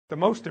The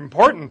most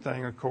important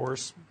thing, of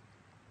course,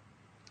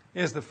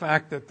 is the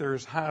fact that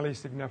there's highly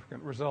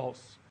significant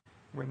results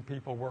when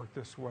people work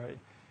this way.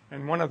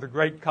 And one of the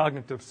great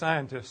cognitive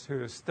scientists who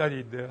has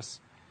studied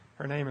this,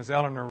 her name is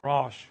Eleanor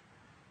Rosch.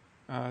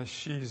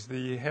 She's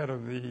the head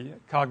of the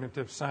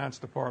cognitive science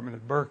department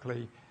at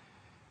Berkeley,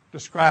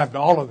 described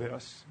all of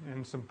this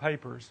in some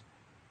papers.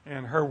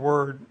 And her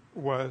word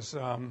was,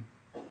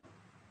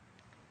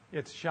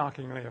 it's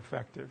shockingly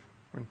effective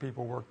when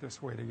people work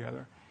this way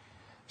together.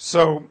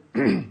 So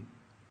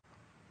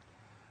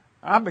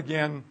I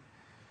began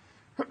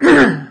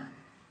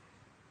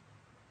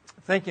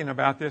thinking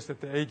about this at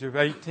the age of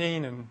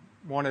 18 and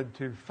wanted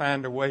to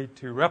find a way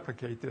to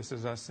replicate this,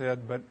 as I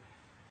said, but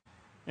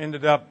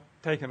ended up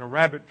taking a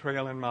rabbit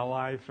trail in my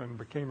life and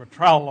became a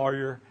trial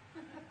lawyer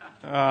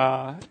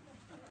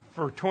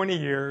for 20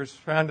 years,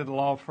 founded a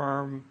law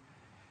firm,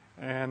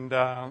 and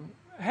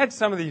had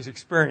some of these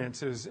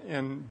experiences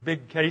in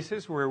big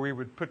cases where we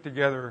would put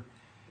together,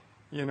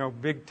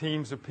 big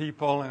teams of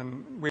people,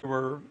 and we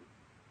were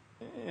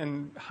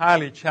in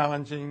highly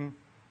challenging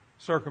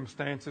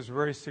circumstances,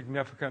 very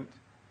significant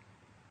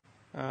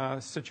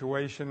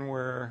situation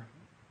where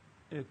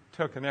it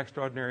took an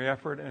extraordinary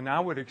effort, and I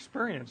would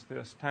experience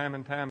this time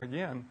and time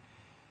again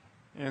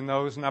in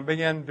those, and I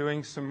began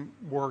doing some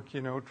work,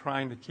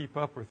 trying to keep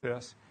up with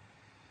this.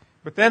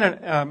 But then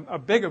a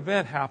big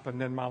event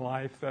happened in my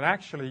life that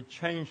actually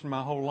changed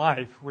my whole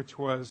life, which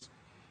was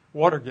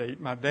Watergate.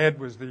 My dad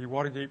was the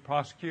Watergate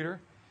prosecutor,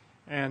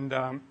 and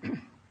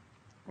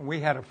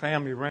we had a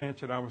family ranch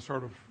that I was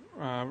sort of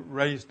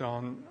raised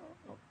on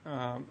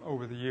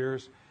over the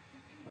years.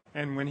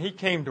 And when he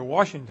came to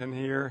Washington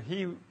here,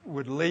 he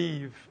would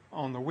leave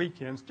on the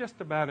weekends,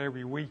 just about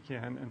every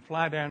weekend, and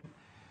fly down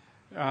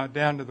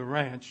to the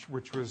ranch,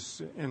 which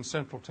was in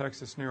central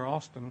Texas near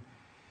Austin,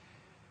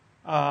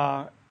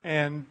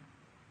 and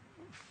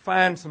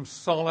find some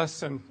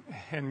solace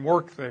and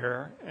work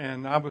there.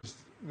 And I was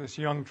this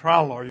young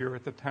trial lawyer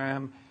at the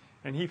time,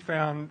 and he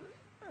found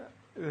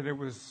that it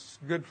was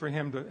good for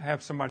him to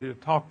have somebody to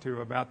talk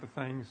to about the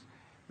things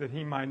that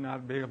he might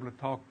not be able to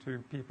talk to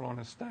people on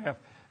his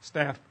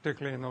staff,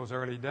 particularly in those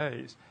early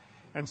days.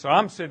 And so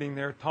I'm sitting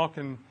there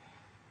talking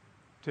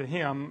to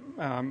him.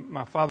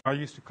 My father, I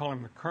used to call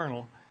him the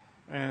Colonel,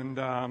 and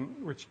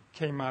which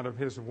came out of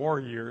his war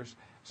years.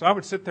 So I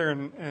would sit there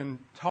and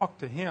talk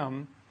to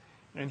him,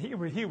 and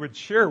he would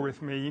share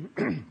with me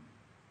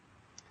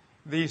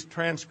these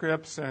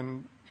transcripts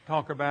and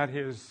talk about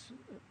his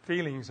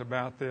feelings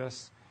about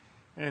this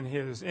and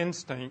his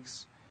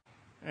instincts.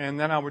 And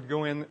then I would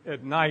go in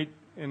at night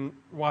and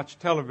watch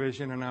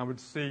television, and I would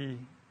see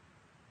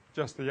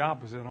just the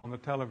opposite on the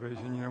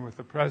television, with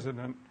the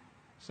president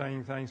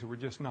saying things that were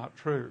just not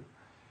true.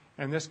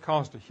 And this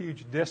caused a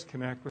huge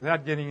disconnect.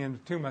 Without getting into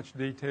too much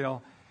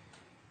detail,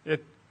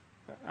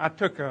 I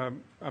took a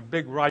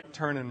big right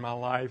turn in my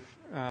life,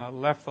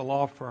 left the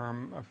law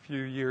firm a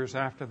few years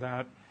after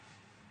that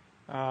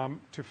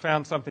to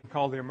found something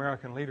called the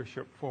American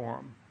Leadership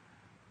Forum,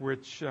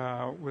 which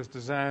was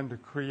designed to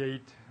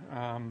create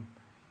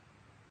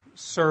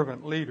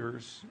servant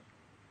leaders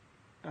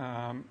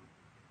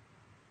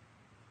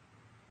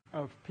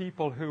of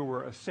people who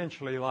were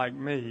essentially like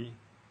me,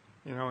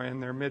 in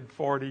their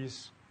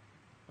mid-40s,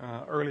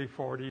 early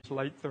 40s,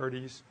 late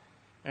 30s,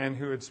 and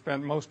who had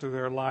spent most of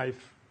their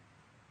life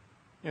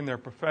in their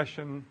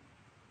profession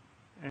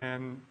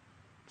and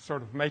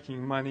sort of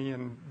making money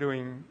and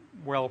doing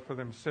well for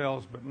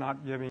themselves, but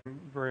not giving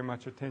very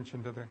much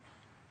attention to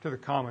the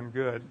common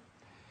good.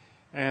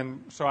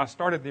 And so I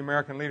started the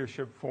American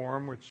Leadership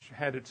Forum, which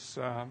had its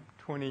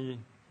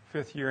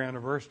 25th year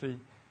anniversary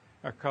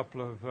a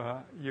couple of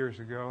years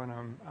ago, and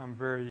I'm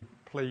very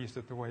pleased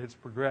at the way it's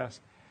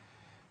progressed.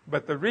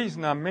 But the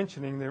reason I'm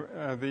mentioning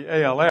the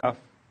ALF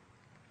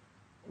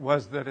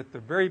was that at the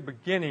very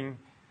beginning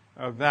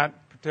of that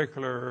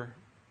particular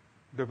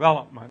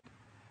development,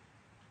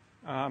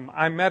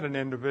 I met an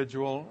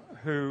individual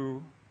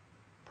who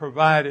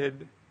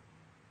provided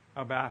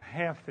about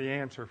half the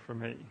answer for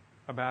me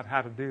about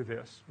how to do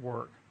this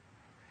work.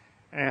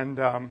 And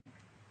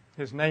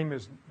his name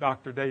is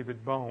Dr.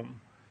 David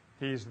Bohm.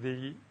 He's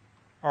the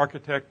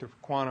architect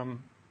of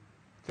quantum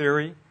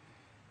theory.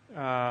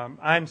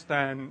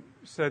 Einstein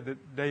said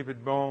that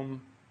David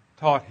Bohm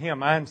taught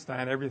him,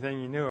 Einstein,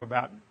 everything he knew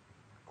about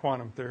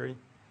quantum theory.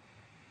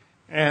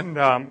 And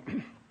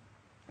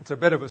it's a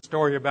bit of a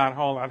story about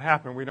how that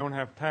happened. We don't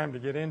have time to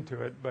get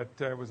into it, but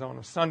it was on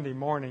a Sunday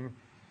morning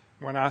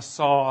when I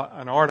saw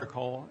an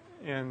article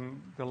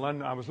in the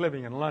London. I was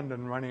living in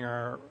London, running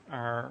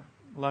our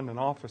London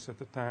office at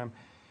the time,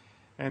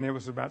 and it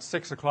was about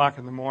 6 o'clock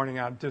in the morning.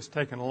 I'd just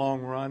taken a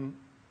long run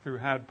through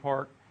Hyde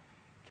Park,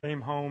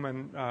 came home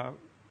and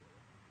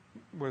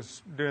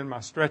was doing my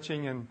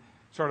stretching and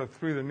sort of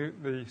threw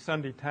the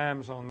Sunday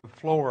Times on the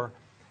floor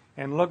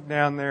and looked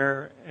down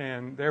there,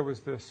 and there was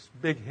this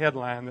big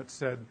headline that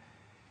said,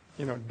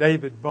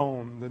 David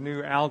Bohm, the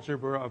new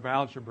algebra of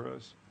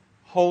algebras,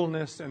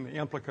 wholeness and the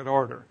implicate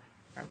order.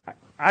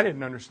 I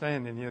didn't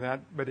understand any of that,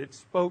 but it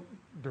spoke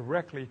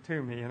directly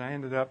to me, and I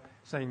ended up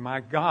saying,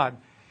 my God,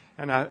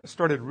 And I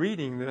started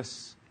reading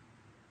this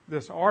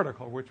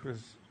article, which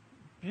was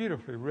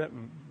beautifully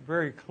written,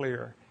 very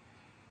clear.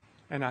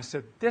 And I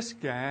said, this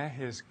guy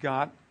has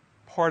got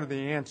part of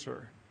the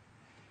answer.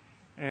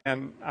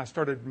 And I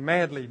started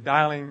madly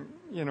dialing,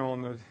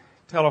 on the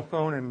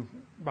telephone, and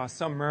by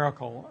some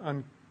miracle,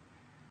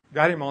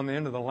 got him on the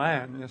end of the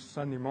line this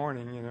Sunday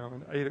morning,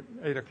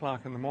 8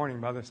 o'clock in the morning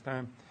by this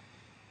time.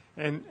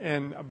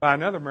 And by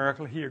another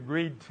miracle, he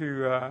agreed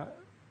to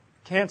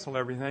cancel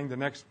everything the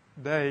next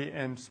day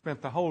and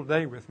spent the whole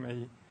day with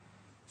me,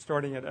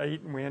 starting at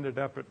 8, and we ended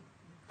up at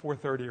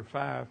 4:30 or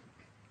 5.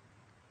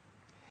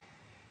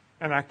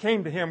 And I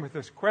came to him with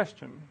this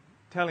question,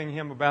 telling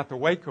him about the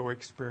Waco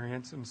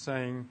experience and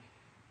saying,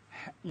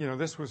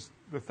 this was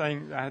the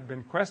thing I had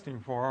been questing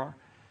for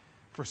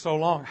so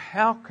long.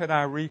 How could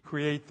I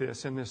recreate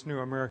this in this new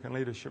American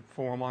Leadership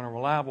Forum on a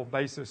reliable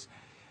basis,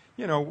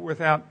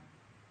 without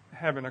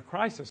having a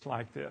crisis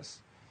like this?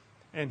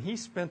 And he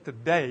spent the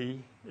day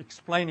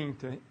explaining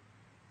to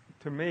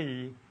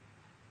me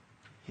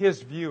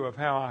his view of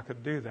how I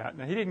could do that.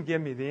 Now, he didn't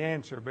give me the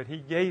answer, but he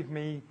gave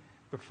me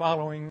the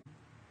following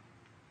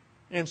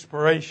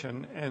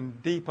inspiration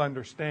and deep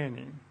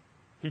understanding.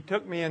 He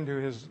took me into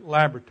his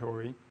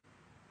laboratory,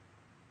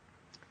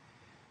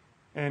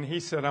 and he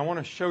said, I want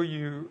to show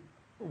you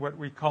what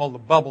we call the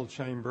bubble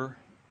chamber.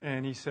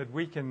 And he said,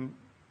 we can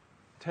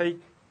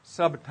take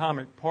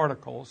subatomic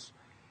particles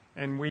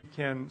and we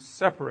can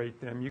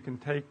separate them. You can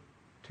take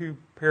two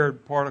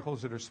paired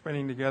particles that are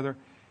spinning together,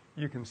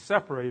 you can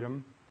separate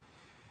them,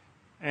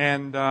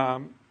 and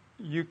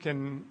you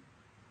can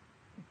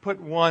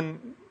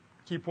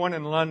keep one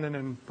in London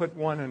and put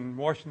one in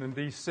Washington,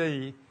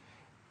 D.C.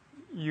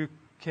 You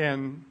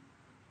can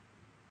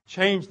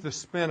change the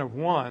spin of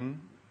one,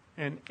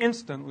 and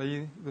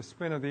instantly the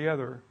spin of the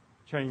other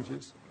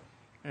changes.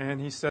 And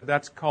he said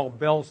that's called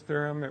Bell's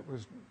theorem.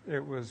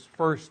 It was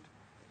first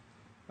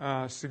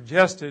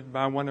suggested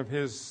by one of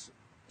his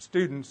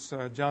students,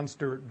 John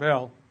Stuart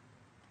Bell,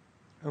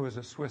 who was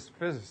a Swiss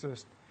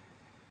physicist.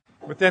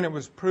 But then it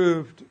was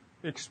proved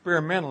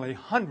experimentally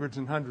hundreds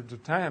and hundreds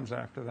of times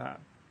after that.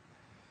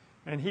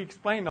 And he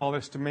explained all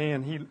this to me,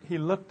 and he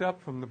looked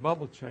up from the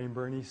bubble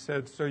chamber and he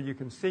said, so you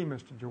can see,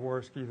 Mr.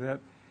 Jaworski,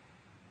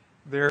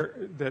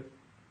 that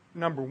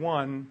number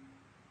one,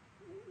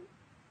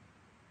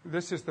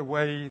 this is the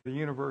way the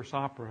universe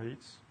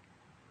operates.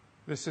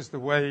 This is the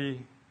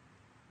way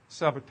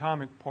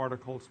subatomic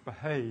particles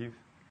behave.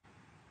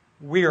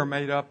 We are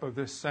made up of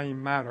this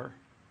same matter,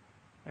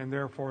 and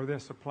therefore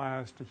this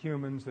applies to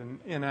humans and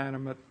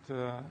inanimate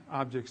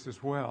objects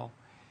as well.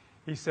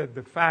 He said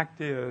the fact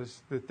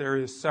is that there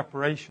is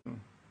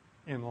separation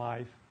in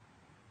life,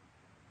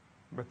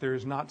 but there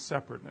is not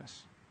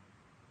separateness.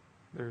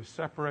 There is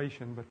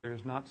separation, but there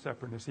is not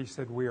separateness. He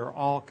said we are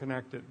all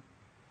connected.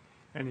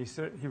 And he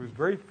said, he was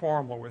very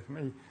formal with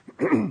me.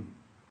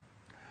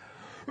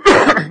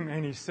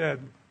 And he said,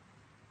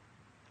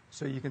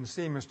 so you can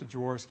see, Mr.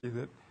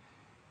 Jaworski,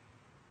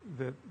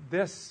 that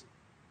this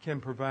can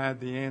provide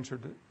the answer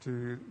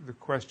to the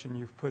question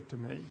you've put to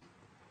me.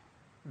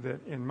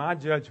 That in my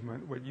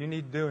judgment, what you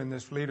need to do in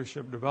this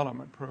leadership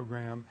development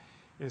program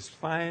is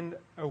find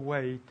a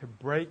way to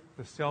break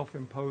the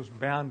self-imposed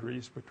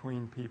boundaries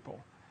between people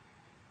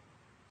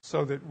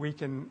so that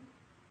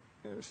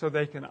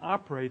they can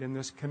operate in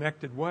this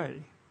connected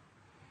way.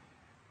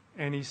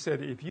 And he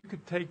said, if you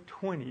could take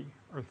 20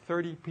 or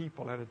 30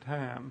 people at a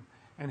time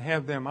and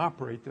have them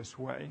operate this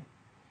way,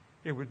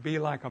 it would be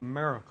like a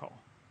miracle.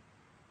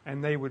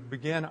 And they would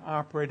begin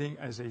operating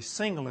as a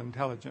single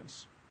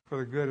intelligence for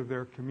the good of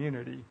their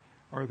community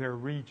or their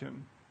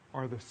region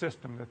or the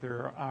system that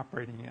they're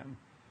operating in.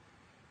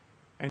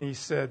 And he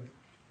said,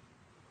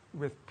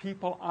 with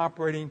people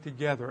operating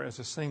together as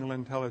a single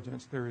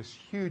intelligence, there is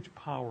huge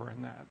power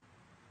in that.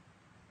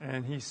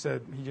 And he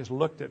said, he just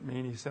looked at me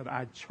and he said,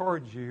 I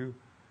charge you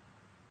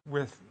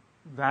with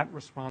that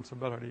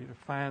responsibility to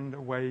find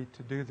a way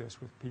to do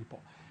this with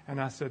people. And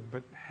I said,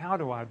 but how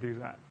do I do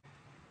that?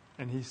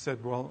 And he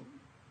said, well,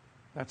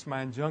 that's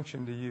my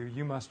injunction to you.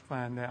 You must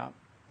find out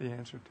the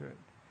answer to it.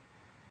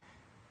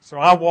 So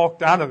I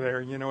walked out of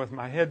there, with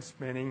my head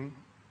spinning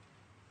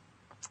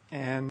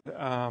and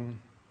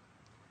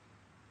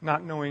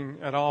not knowing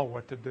at all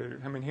what to do.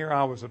 I mean, here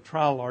I was a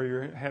trial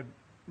lawyer, had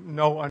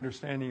no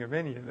understanding of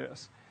any of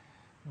this.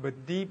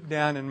 But deep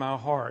down in my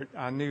heart,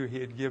 I knew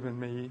he had given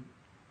me,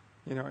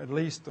 at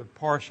least a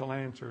partial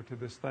answer to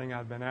this thing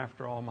I'd been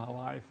after all my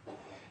life.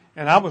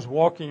 And I was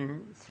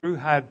walking through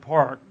Hyde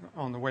Park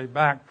on the way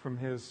back from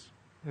his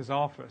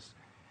office.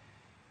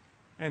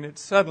 And it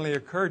suddenly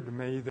occurred to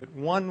me that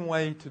one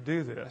way to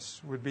do this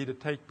would be to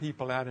take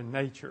people out in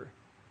nature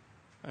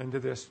into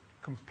this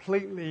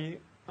completely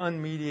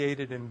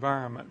unmediated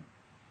environment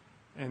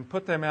and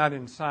put them out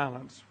in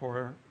silence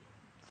for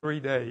 3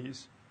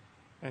 days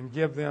and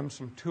give them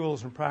some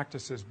tools and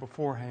practices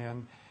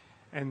beforehand,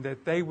 and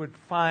that they would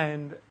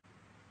find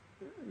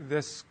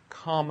this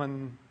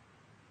common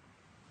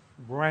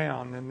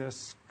ground and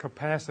this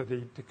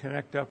capacity to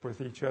connect up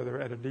with each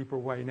other at a deeper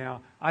way.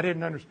 Now, I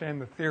didn't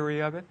understand the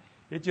theory of it,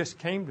 It just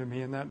came to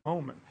me in that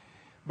moment.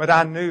 But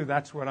I knew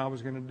that's what I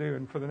was going to do.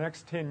 And for the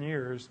next 10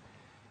 years,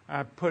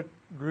 I put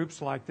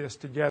groups like this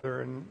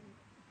together in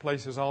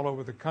places all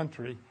over the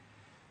country.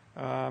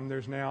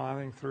 There's now, I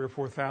think, 3,000 or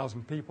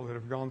 4,000 people that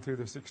have gone through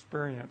this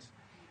experience.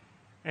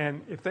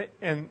 And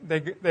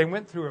they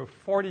went through a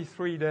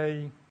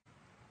 43-day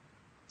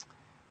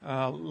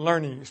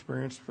learning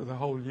experience for the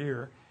whole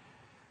year.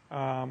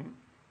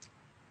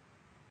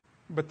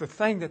 But the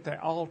thing that they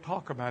all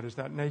talk about is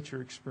that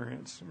nature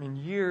experience. I mean,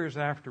 years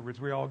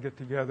afterwards, we all get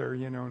together,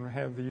 and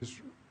have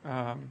these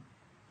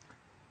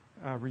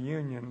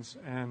reunions,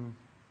 and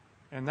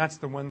that's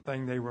the one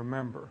thing they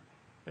remember.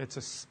 It's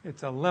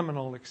a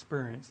liminal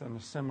experience and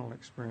a seminal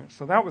experience.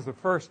 So that was the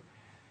first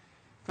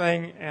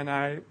thing,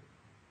 and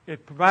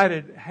it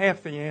provided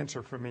half the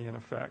answer for me, in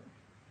effect.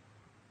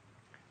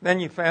 Then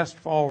you fast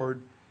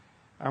forward.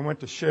 I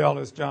went to Shell,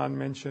 as John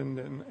mentioned,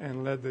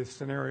 and led the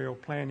scenario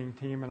planning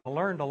team, and I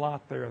learned a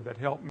lot there that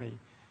helped me.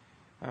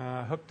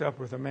 Hooked up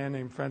with a man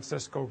named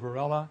Francisco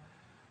Varela,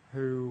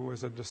 who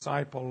was a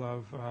disciple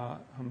of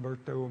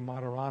Humberto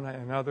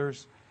Maturana and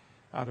others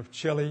out of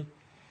Chile,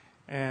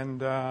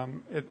 and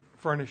it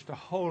furnished a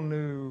whole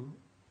new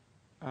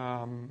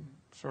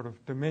sort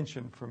of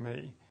dimension for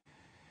me.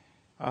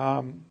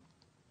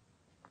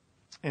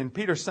 And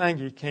Peter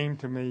Senge came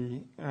to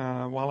me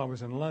while I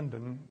was in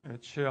London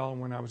at Shell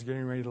when I was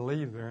getting ready to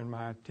leave there and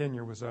my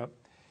tenure was up.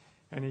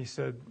 And he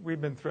said,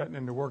 we've been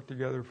threatening to work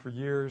together for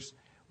years.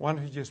 Why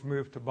don't you just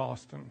move to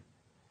Boston?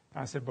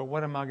 I said, but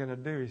what am I going to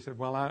do? He said,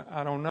 well,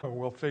 I don't know.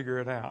 We'll figure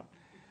it out.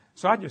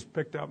 So I just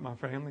picked up my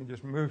family and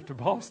just moved to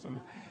Boston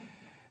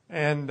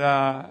and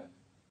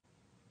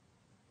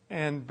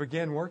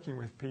began working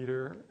with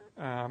Peter,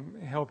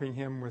 helping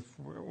him with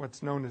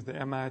what's known as the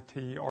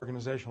MIT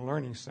Organizational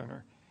Learning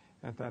Center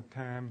at that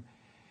time,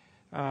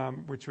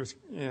 which was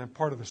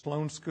part of the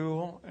Sloan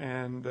School,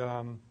 and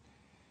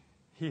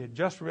he had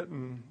just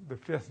written The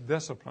Fifth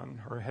Discipline,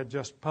 or had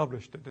just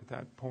published it at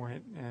that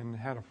point, and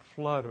had a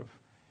flood of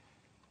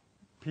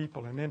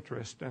people and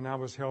interest, and I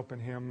was helping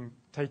him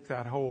take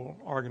that whole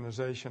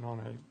organization on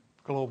a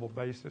global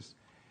basis,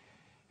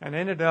 and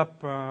ended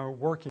up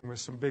working with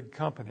some big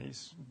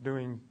companies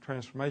doing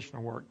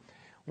transformational work.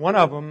 One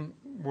of them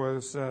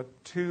was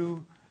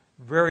two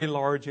very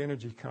large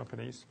energy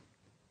companies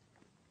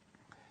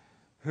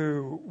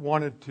who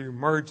wanted to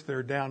merge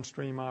their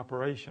downstream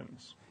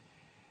operations.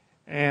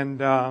 And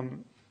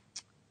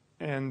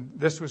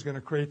this was going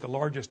to create the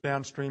largest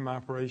downstream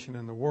operation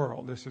in the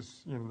world. This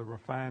is, the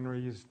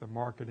refineries, the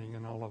marketing,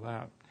 and all of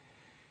that.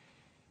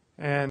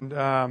 And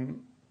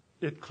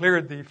it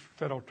cleared the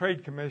Federal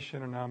Trade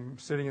Commission, and I'm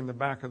sitting in the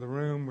back of the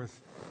room with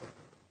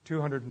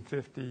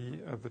 250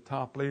 of the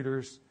top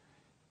leaders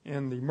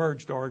in the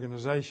merged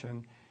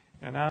organization,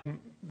 and I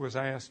was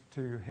asked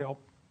to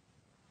help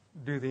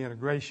do the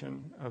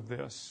integration of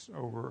this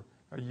over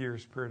a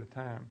year's period of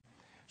time.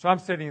 So I'm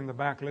sitting in the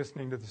back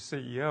listening to the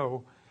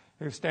CEO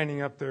who's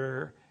standing up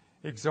there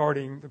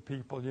exhorting the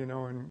people,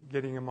 and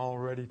getting them all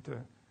ready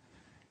to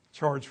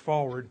charge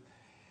forward.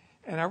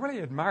 And I really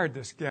admired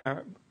this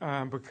guy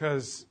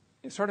because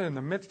sort of in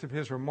the midst of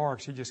his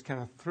remarks, he just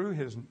kind of threw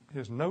his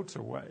notes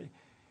away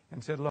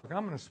and said, look,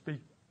 I'm going to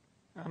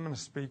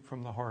speak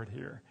from the heart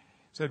here.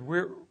 He said,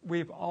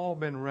 we've all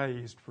been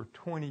raised for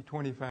 20,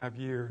 25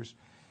 years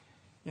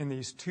in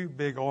these two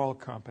big oil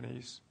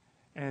companies,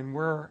 and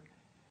we're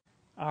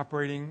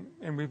operating,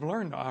 and we've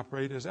learned to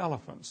operate as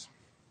elephants.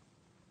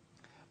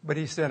 But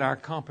he said our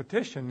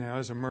competition now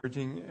is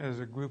emerging as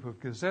a group of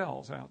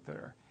gazelles out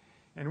there,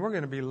 and we're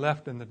going to be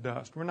left in the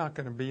dust. We're not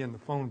going to be in the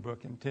phone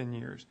book in 10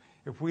 years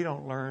if we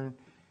don't learn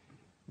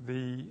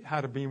how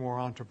to be more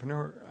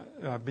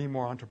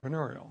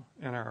entrepreneurial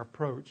in our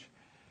approach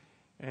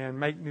and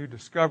make new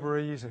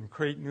discoveries and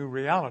create new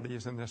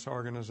realities in this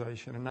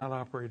organization and not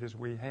operate as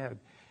we had.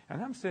 And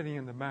I'm sitting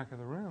in the back of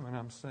the room, and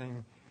I'm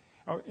saying,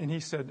 and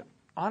he said,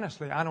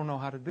 honestly, I don't know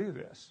how to do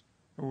this,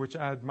 which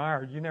I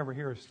admired. You never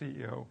hear a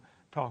CEO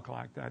talk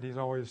like that. He's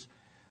always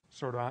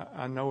sort of,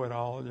 I know it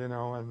all,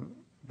 and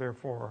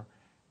therefore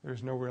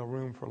there's no real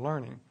room for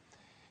learning.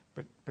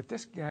 But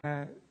this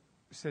guy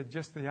said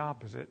just the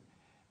opposite.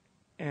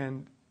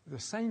 And the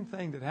same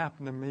thing that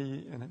happened to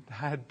me in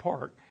Hyde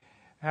Park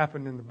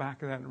happened in the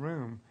back of that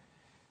room.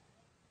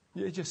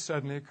 It just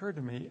suddenly occurred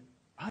to me,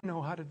 I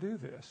know how to do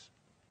this.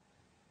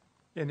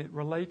 And it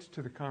relates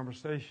to the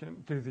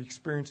conversation, to the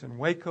experience in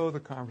Waco, the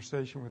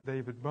conversation with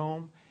David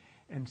Bohm,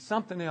 and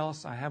something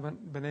else I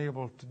haven't been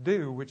able to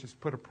do, which is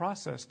put a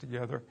process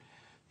together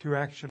to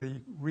actually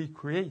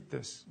recreate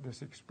this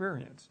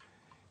experience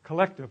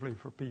collectively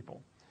for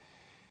people.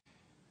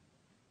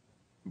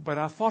 But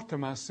I thought to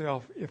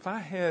myself, if I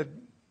had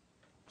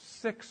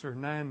 6 or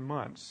 9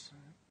 months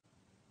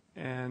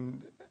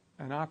and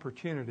an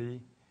opportunity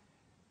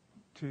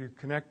to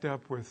connect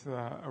up with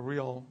a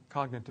real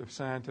cognitive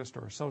scientist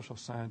or a social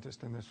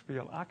scientist in this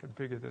field, I could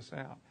figure this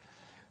out.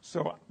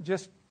 So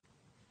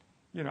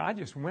I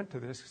just went to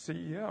this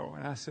CEO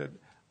and I said,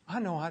 I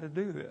know how to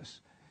do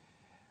this,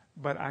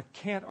 but I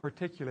can't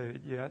articulate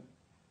it yet.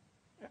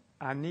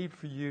 I need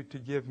for you to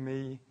give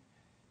me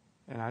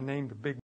and I named a big